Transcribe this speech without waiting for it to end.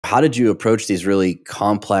how did you approach these really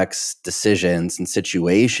complex decisions and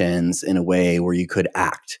situations in a way where you could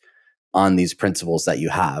act on these principles that you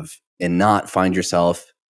have and not find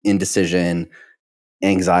yourself indecision,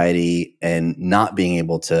 anxiety, and not being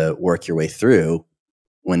able to work your way through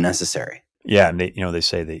when necessary? Yeah, and they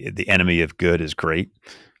say the enemy of good is great,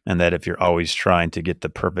 and that if you're always trying to get the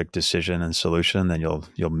perfect decision and solution, then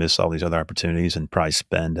you'll miss all these other opportunities and probably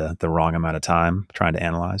spend the wrong amount of time trying to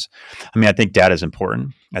analyze. I mean, I think data is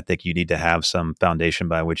important. I think you need to have some foundation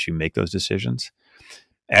by which you make those decisions.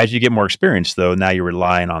 As you get more experience, though, now you're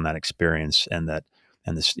relying on that experience and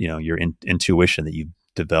this your intuition that you've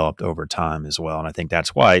developed over time as well. And I think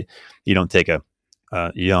that's why you don't take a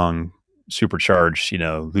young supercharged,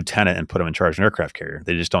 lieutenant and put them in charge of an aircraft carrier.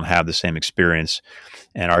 They just don't have the same experience,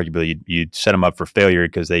 and arguably you'd set them up for failure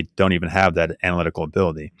because they don't even have that analytical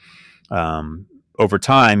ability. Over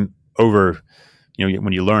time, when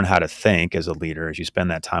you learn how to think as a leader, as you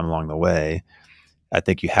spend that time along the way, I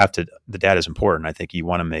think the data is important. I think you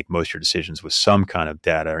want to make most of your decisions with some kind of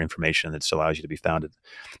data or information that allows you to be founded.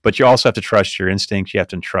 But you also have to trust your instincts. You have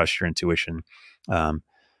to trust your intuition.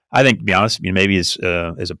 I think, to be honest, maybe as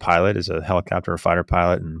a pilot, as a helicopter or fighter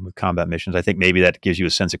pilot, and with combat missions, I think maybe that gives you a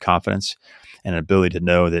sense of confidence and an ability to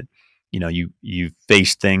know that you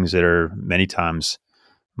face things that are many times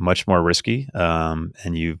much more risky,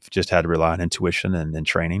 and you've just had to rely on intuition and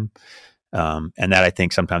training, and that I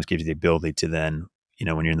think sometimes gives you the ability to then,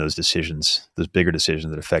 when you're in those decisions, those bigger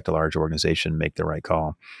decisions that affect a large organization, make the right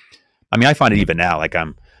call. I mean, I find it even now, like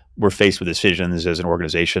we're faced with decisions as an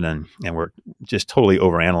organization and we're just totally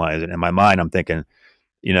overanalyzing. In my mind, I'm thinking,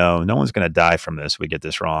 no one's going to die from this if we get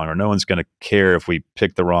this wrong, or no one's going to care if we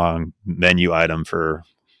pick the wrong menu item for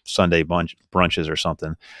Sunday brunches or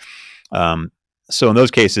something. So in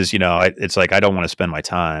those cases, it's like I don't want to spend my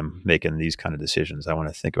time making these kind of decisions. I want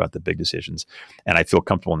to think about the big decisions, and I feel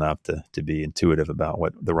comfortable enough to be intuitive about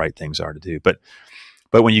what the right things are to do. But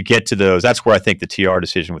when you get to those, that's where I think the TR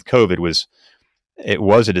decision with COVID was. It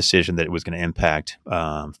was a decision that it was going to impact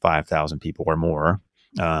 5,000 people or more.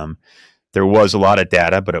 There was a lot of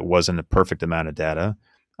data, but it wasn't a perfect amount of data.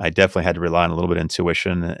 I definitely had to rely on a little bit of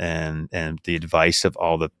intuition and the advice of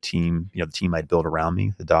all the team, the team I'd built around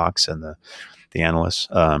me, the docs and the analysts.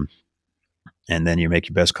 And then you make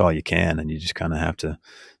your best call you can, and you just kind of have to,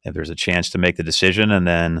 if there's a chance to make the decision and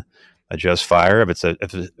then adjust fire. If it's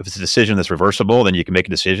a decision that's reversible, then you can make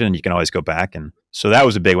a decision and you can always go back. And so that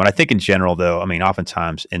was a big one. I think in general, though, I mean,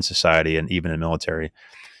 oftentimes in society and even in military,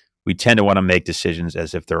 we tend to want to make decisions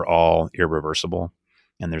as if they're all irreversible.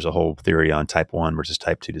 And there's a whole theory on type 1 versus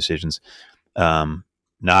type 2 decisions.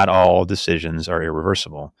 Not all decisions are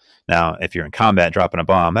irreversible. Now, if you're in combat dropping a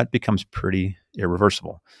bomb, that becomes pretty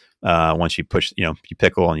irreversible. Once you push, you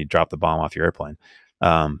pickle and you drop the bomb off your airplane,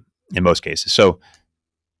 in most cases. So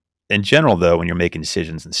in general, though, when you're making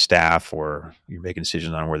decisions in staff or you're making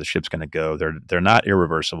decisions on where the ship's going to go, they're not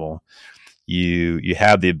irreversible. You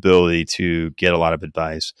have the ability to get a lot of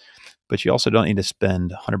advice, but you also don't need to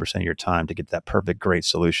spend 100% of your time to get that perfect, great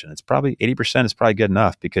solution. It's probably 80% is probably good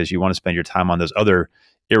enough because you want to spend your time on those other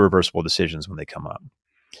irreversible decisions when they come up.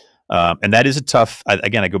 And that is a tough.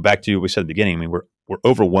 Again, I go back to what we said at the beginning. I mean, we're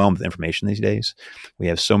overwhelmed with information these days. We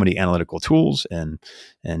have so many analytical tools and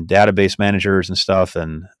database managers and stuff,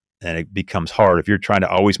 and it becomes hard. If you're trying to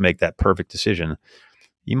always make that perfect decision,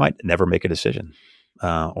 you might never make a decision.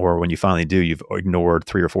 Or when you finally do, you've ignored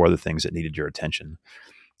 3 or 4 other things that needed your attention.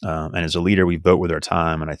 And as a leader, we vote with our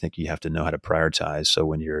time, and I think you have to know how to prioritize. So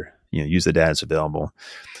when you're, use the data that's available,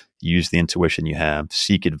 use the intuition you have,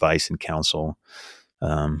 seek advice and counsel.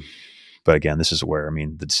 But again, this is where,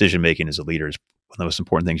 the decision making as a leader is one of the most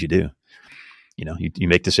important things you do. You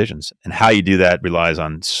make decisions, and how you do that relies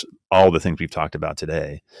on all the things we've talked about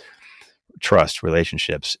today: trust,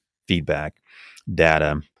 relationships, feedback,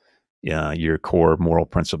 data, your core moral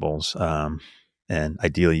principles. And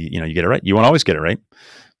ideally, you get it right. You won't always get it right,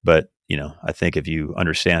 but I think if you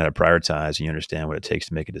understand how to prioritize and you understand what it takes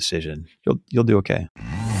to make a decision, you'll do okay.